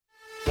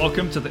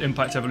Welcome to the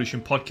Impact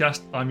Evolution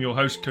podcast. I'm your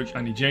host, Coach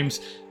Andy James.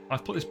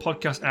 I've put this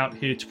podcast out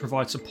here to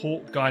provide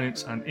support,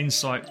 guidance, and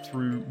insight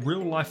through real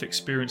life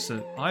experience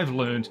that I've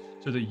learned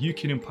so that you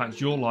can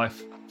impact your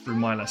life through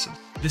my lessons.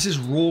 This is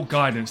raw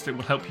guidance that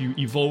will help you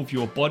evolve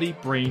your body,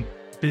 brain,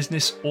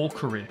 business, or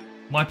career.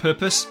 My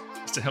purpose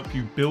is to help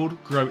you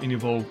build, grow, and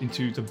evolve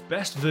into the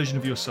best version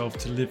of yourself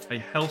to live a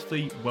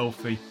healthy,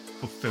 wealthy,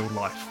 fulfilled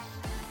life.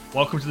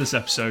 Welcome to this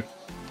episode.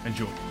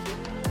 Enjoy.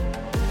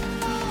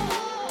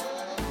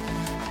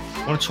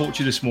 I want to talk to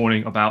you this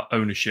morning about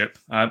ownership.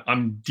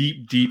 I'm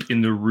deep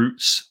in the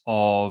roots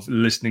of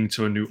listening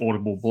to a new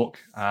Audible book,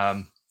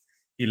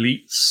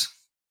 Elites.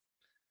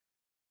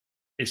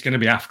 It's going to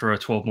be after a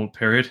 12-month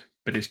period,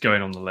 but it's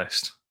going on the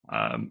list.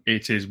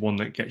 It is one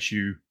that gets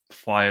you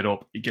fired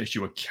up. It gets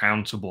you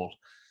accountable.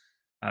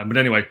 But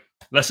anyway,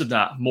 less of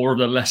that, more of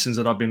the lessons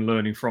that I've been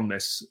learning from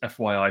this.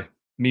 FYI,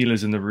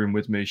 Mila's in the room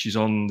with me. She's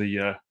on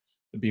the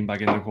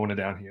beanbag in the corner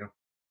down here.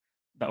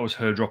 That was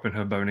her dropping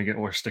her bone again,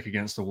 or a stick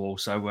against the wall.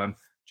 So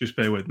just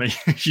bear with me.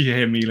 You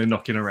hear Mila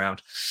knocking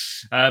around.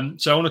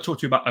 So I want to talk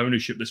to you about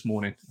ownership this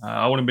morning.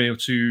 I want to be able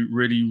to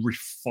really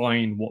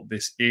refine what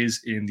this is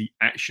in the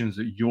actions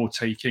that you're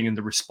taking and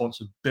the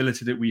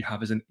responsibility that we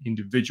have as an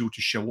individual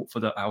to show up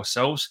for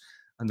ourselves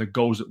and the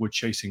goals that we're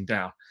chasing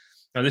down.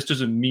 Now, this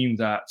doesn't mean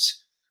that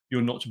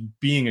you're not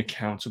being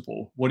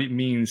accountable. What it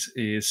means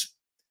is,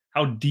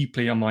 how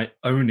deeply am I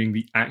owning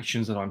the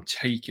actions that I'm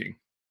taking?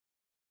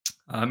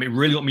 It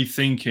really got me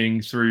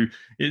thinking through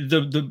it.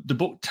 The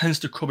book tends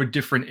to cover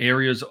different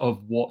areas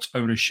of what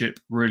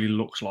ownership really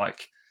looks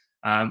like.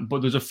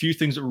 But there's a few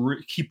things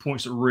key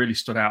points that really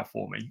stood out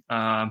for me.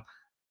 And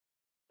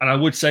I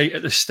would say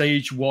at the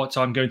stage, what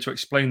I'm going to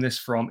explain this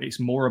from, it's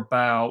more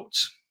about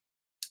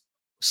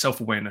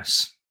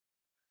self-awareness,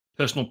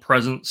 personal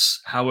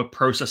presence, how we're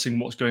processing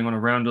what's going on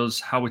around us,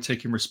 how we're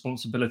taking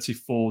responsibility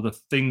for the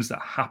things that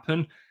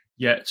happen,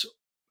 yet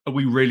are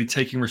we really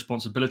taking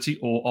responsibility,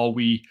 or are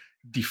we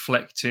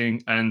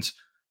deflecting and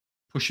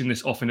pushing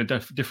this off in a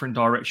different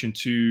direction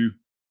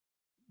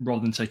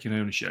rather than taking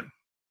ownership?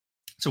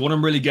 So what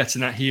I'm really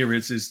getting at here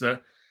is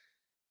that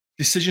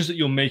decisions that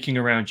you're making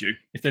around you,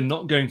 if they're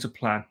not going to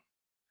plan,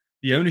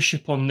 the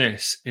ownership on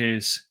this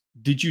is,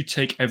 did you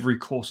take every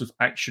course of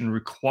action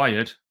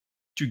required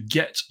to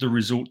get the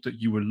result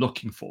that you were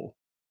looking for?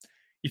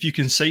 If you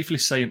can safely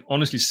say and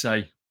honestly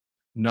say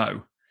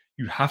no,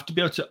 you have to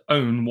be able to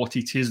own what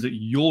it is that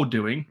you're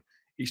doing.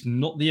 It's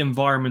not the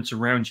environment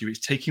around you.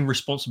 It's taking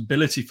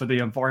responsibility for the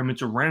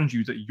environment around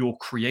you that you're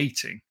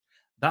creating.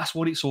 That's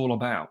what it's all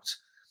about.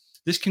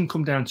 This can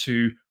come down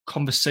to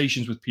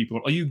conversations with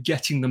people. Are you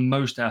getting the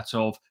most out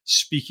of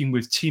speaking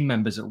with team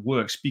members at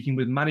work, speaking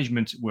with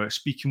management at work,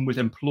 speaking with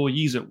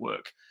employees at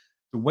work?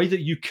 The way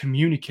that you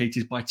communicate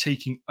is by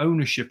taking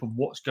ownership of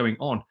what's going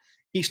on.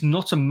 It's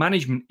not a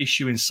management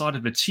issue inside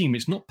of the team.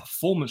 It's not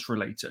performance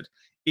related.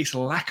 It's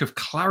lack of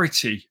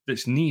clarity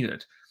that's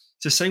needed.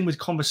 It's the same with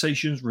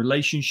conversations,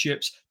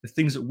 relationships, the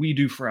things that we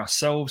do for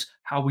ourselves,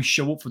 how we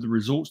show up for the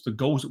results, the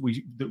goals that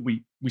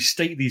we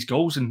state these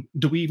goals, and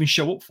do we even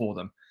show up for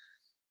them?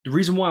 The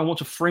reason why I want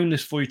to frame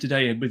this for you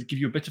today and give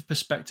you a bit of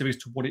perspective as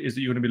to what it is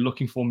that you're going to be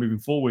looking for moving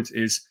forwards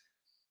is,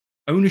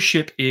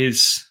 ownership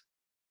there's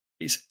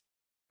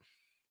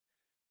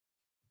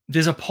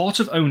a part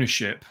of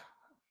ownership.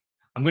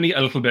 I'm going to get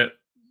a little bit,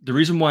 the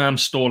reason why I'm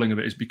stalling a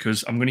bit is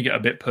because I'm going to get a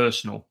bit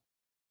personal.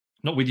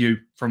 Not with you,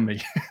 from me.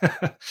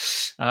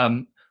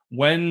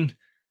 When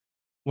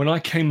I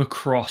came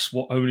across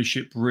what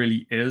ownership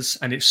really is,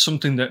 and it's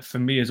something that for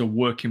me is a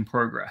work in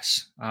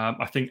progress.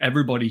 I think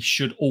everybody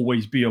should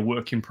always be a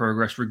work in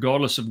progress,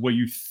 regardless of where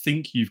you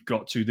think you've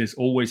got to. There's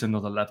always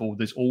another level.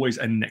 There's always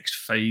a next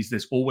phase.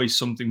 There's always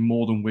something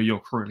more than where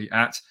you're currently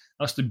at.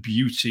 That's the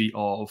beauty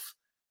of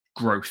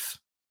growth.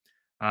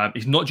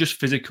 It's not just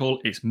physical,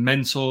 it's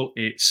mental,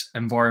 it's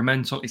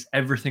environmental, it's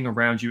everything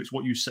around you. It's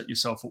what you set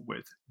yourself up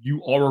with.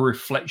 You are a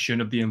reflection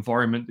of the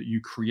environment that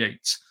you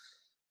create.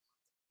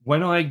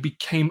 When I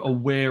became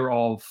aware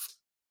of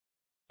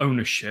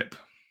ownership,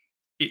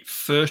 it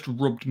first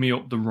rubbed me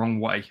up the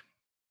wrong way.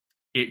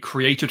 It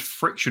created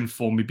friction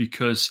for me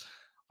because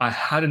I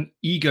had an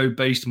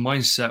ego-based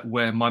mindset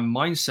where my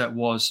mindset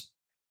was,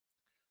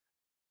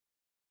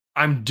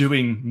 I'm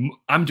doing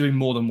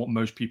more than what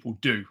most people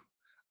do.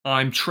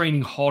 I'm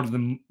training harder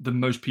than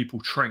most people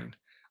train.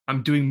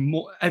 I'm doing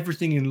more,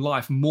 everything in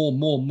life,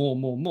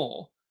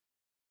 more.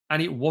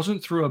 And it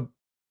wasn't through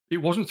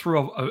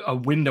a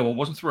window, or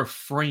wasn't through a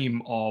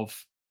frame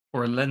of,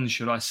 or a lens,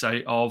 should I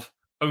say, of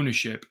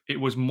ownership.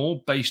 It was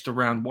more based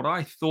around what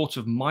I thought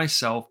of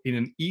myself in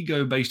an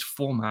ego-based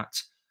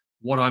format,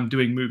 what I'm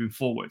doing moving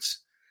forwards.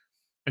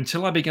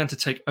 Until I began to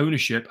take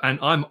ownership, and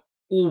I'm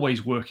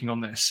always working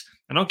on this.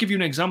 And I'll give you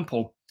an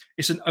example.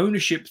 It's an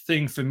ownership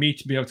thing for me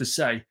to be able to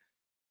say,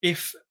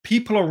 if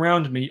people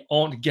around me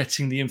aren't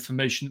getting the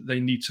information that they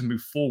need to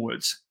move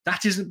forwards,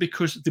 that isn't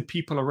because the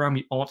people around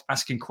me aren't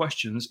asking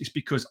questions. It's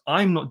because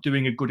I'm not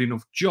doing a good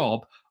enough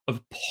job of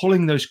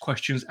pulling those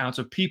questions out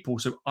of people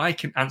so I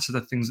can answer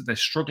the things that they're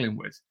struggling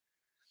with.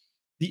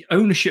 The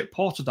ownership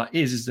part of that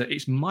is that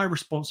it's my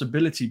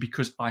responsibility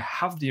because I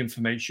have the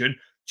information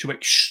to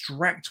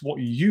extract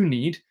what you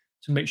need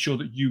to make sure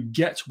that you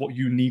get what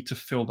you need to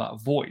fill that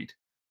void.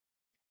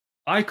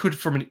 I could,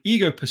 from an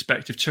ego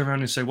perspective, turn around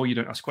and say, well, you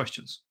don't ask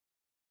questions.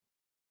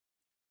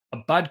 A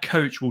bad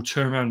coach will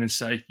turn around and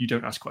say, you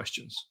don't ask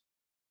questions.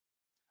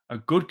 A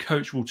good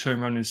coach will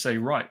turn around and say,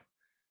 right,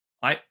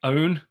 I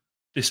own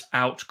this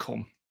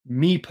outcome.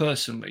 Me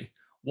personally,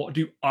 what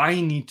do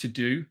I need to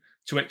do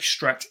to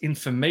extract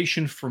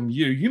information from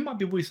you? You might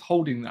be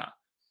withholding that,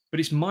 but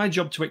it's my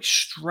job to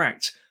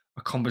extract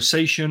a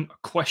conversation,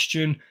 a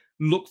question,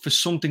 look for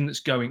something that's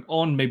going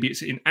on. Maybe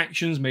it's in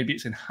actions, maybe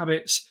it's in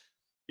habits.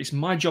 It's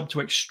my job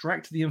to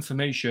extract the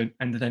information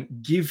and then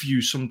give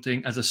you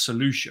something as a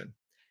solution.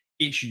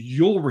 It's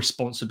your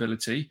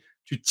responsibility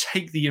to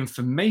take the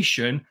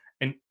information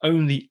and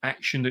own the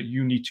action that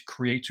you need to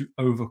create to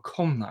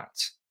overcome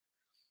that.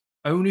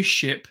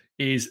 Ownership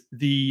is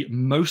the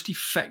most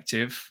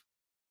effective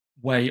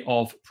way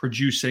of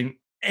producing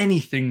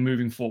anything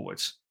moving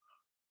forwards.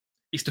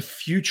 It's the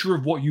future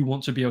of what you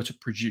want to be able to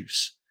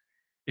produce.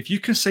 If you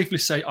can safely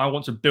say, I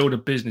want to build a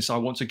business, I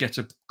want to get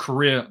a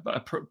career,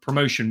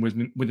 promotion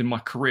within my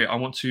career, I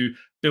want to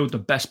build the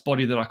best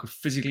body that I could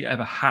physically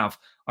ever have,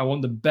 I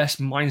want the best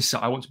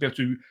mindset, I want to be able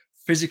to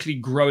physically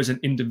grow as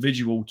an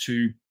individual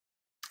to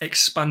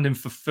expand and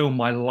fulfill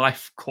my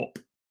life cup.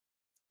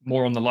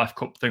 More on the life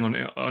cup thing on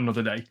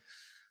another day.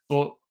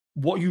 But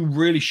what you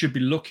really should be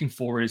looking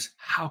for is,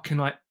 how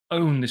can I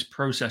own this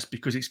process?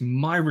 Because it's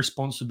my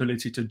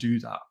responsibility to do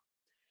that.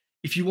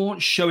 If you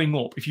aren't showing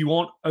up, if you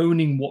aren't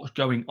owning what's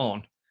going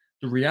on,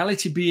 the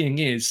reality being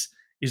is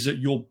that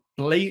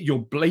you're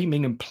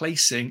blaming and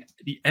placing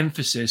the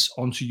emphasis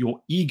onto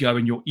your ego,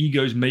 and your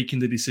ego is making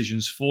the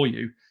decisions for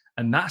you,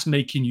 and that's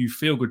making you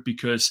feel good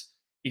because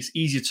it's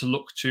easier to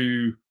look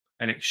to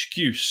an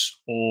excuse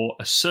or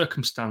a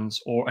circumstance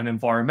or an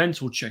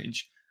environmental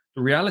change.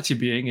 The reality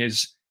being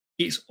is,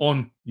 it's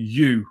on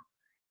you.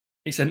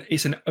 It's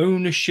an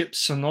ownership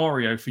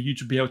scenario for you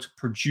to be able to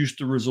produce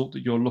the result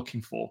that you're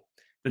looking for.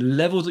 The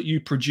level that you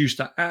produce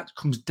that at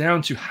comes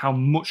down to how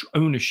much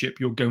ownership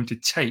you're going to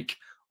take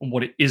on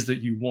what it is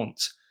that you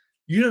want.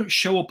 You don't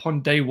show up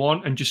on day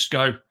one and just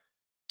go,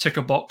 tick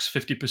a box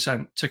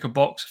 50%, tick a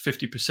box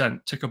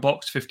 50%, tick a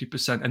box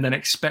 50%, and then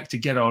expect to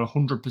get a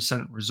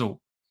 100% result.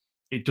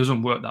 It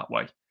doesn't work that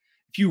way.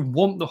 If you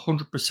want the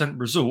 100%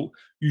 result,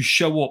 you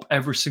show up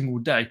every single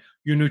day.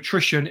 Your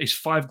nutrition is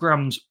 5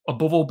 grams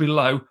above or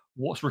below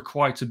what's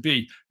required to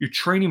be. Your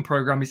training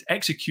program is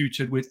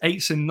executed with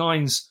 8s and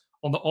 9s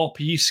on the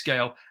RPE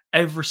scale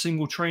every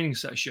single training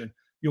session.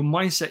 Your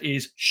mindset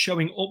is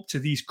showing up to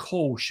these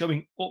calls,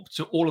 showing up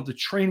to all of the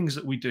trainings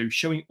that we do,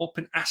 showing up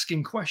and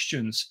asking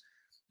questions.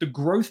 The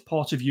growth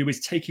part of you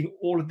is taking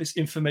all of this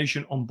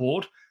information on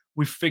board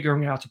with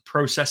figuring out a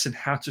process and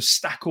how to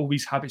stack all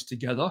these habits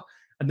together,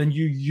 and then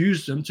you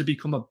use them to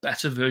become a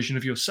better version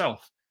of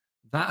yourself.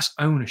 That's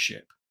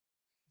ownership.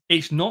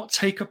 It's not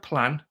take a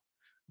plan,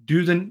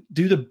 do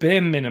the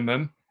bare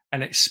minimum,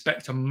 and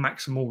expect a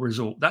maximal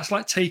result. That's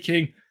like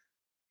taking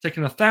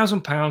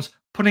 £1,000,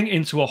 putting it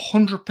into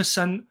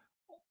 100%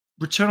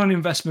 return on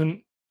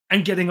investment,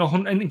 and getting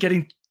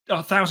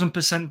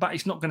 1,000% back.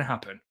 It's not going to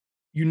happen.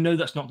 You know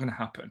that's not going to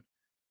happen.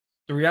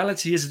 The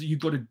reality is that you've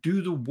got to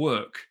do the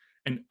work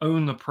and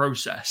own the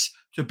process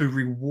to be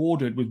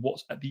rewarded with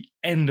what's at the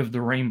end of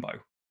the rainbow.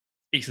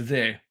 It's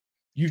there.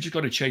 You've just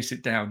got to chase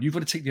it down. You've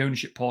got to take the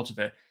ownership part of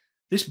it.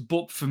 This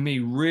book for me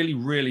really,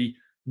 really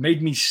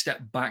made me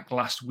step back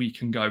last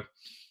week and go,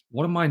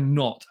 what am I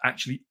not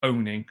actually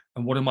owning?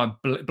 And what am I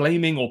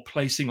blaming or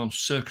placing on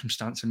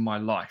circumstance in my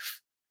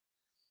life?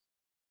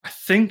 I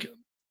think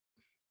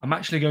I'm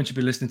actually going to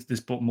be listening to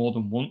this book more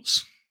than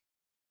once.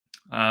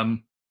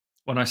 When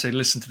I say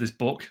listen to this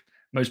book,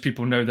 most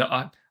people know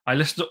that I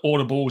listen to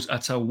audibles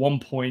at a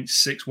 1.6,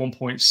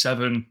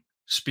 1.7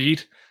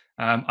 speed.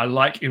 I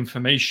like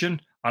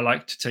information. I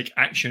like to take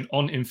action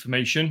on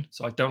information.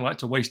 So I don't like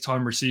to waste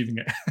time receiving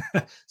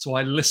it. So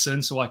I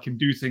listen so I can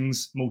do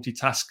things,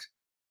 multitask.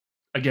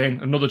 Again,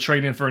 another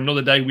training for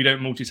another day. We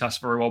don't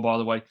multitask very well, by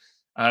the way.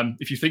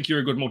 If you think you're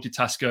a good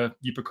multitasker,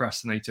 you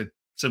procrastinated.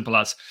 Simple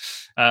as.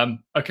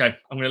 Okay,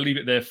 I'm going to leave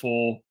it there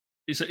for.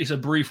 It's a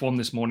brief one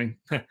this morning.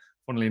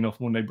 Funnily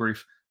enough, Monday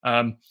brief.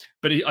 But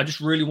I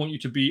just really want you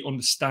to be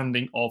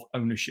understanding of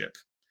ownership.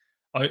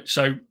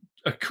 So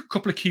a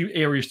couple of key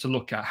areas to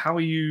look at. How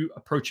are you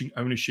approaching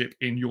ownership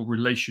in your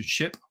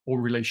relationship or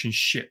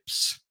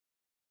relationships?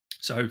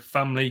 So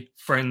family,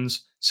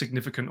 friends,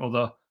 significant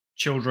other,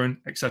 children,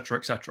 etc.,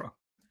 etc.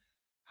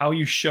 How are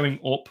you showing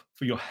up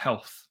for your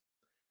health?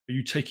 Are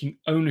you taking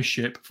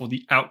ownership for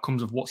the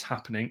outcomes of what's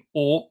happening,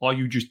 or are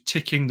you just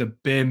ticking the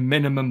bare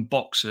minimum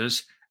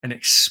boxes and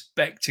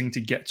expecting to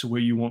get to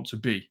where you want to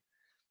be?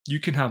 You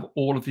can have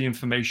all of the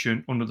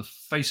information under the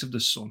face of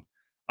the sun.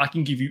 I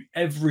can give you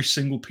every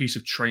single piece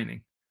of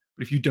training,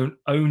 but if you don't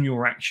own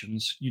your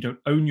actions, you don't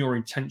own your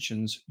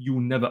intentions, you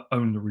will never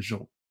own the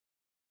result.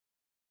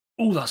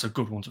 Oh, that's a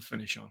good one to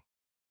finish on.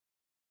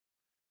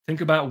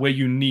 Think about where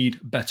you need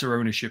better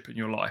ownership in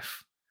your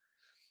life.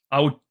 I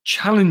would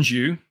challenge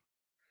you,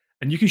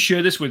 and you can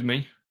share this with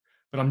me,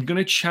 but I'm going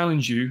to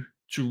challenge you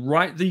to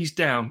write these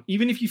down,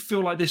 even if you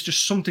feel like there's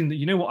just something that,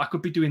 you know what, I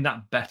could be doing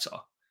that better.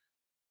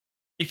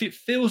 If it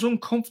feels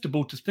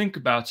uncomfortable to think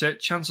about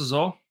it, chances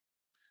are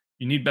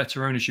you need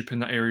better ownership in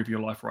that area of your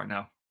life right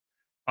now.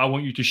 I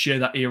want you to share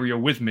that area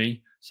with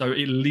me so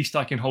at least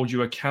I can hold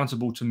you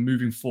accountable to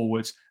moving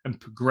forwards and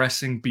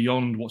progressing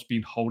beyond what's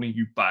been holding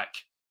you back.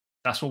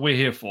 That's what we're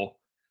here for.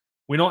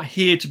 We're not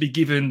here to be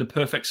given the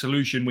perfect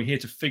solution. We're here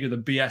to figure the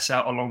BS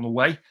out along the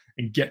way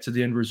and get to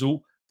the end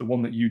result, the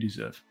one that you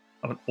deserve.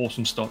 Have an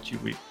awesome start to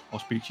your week. I'll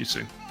speak to you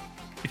soon.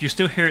 If you're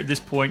still here at this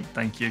point,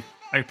 thank you.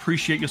 I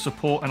appreciate your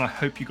support and I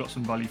hope you got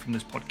some value from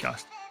this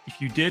podcast.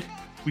 If you did,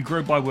 we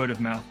grow by word of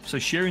mouth, so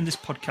sharing this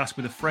podcast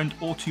with a friend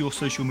or to your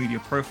social media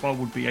profile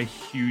would be a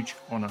huge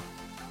honor.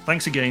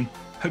 Thanks again.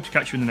 Hope to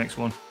catch you in the next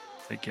one.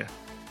 Take care.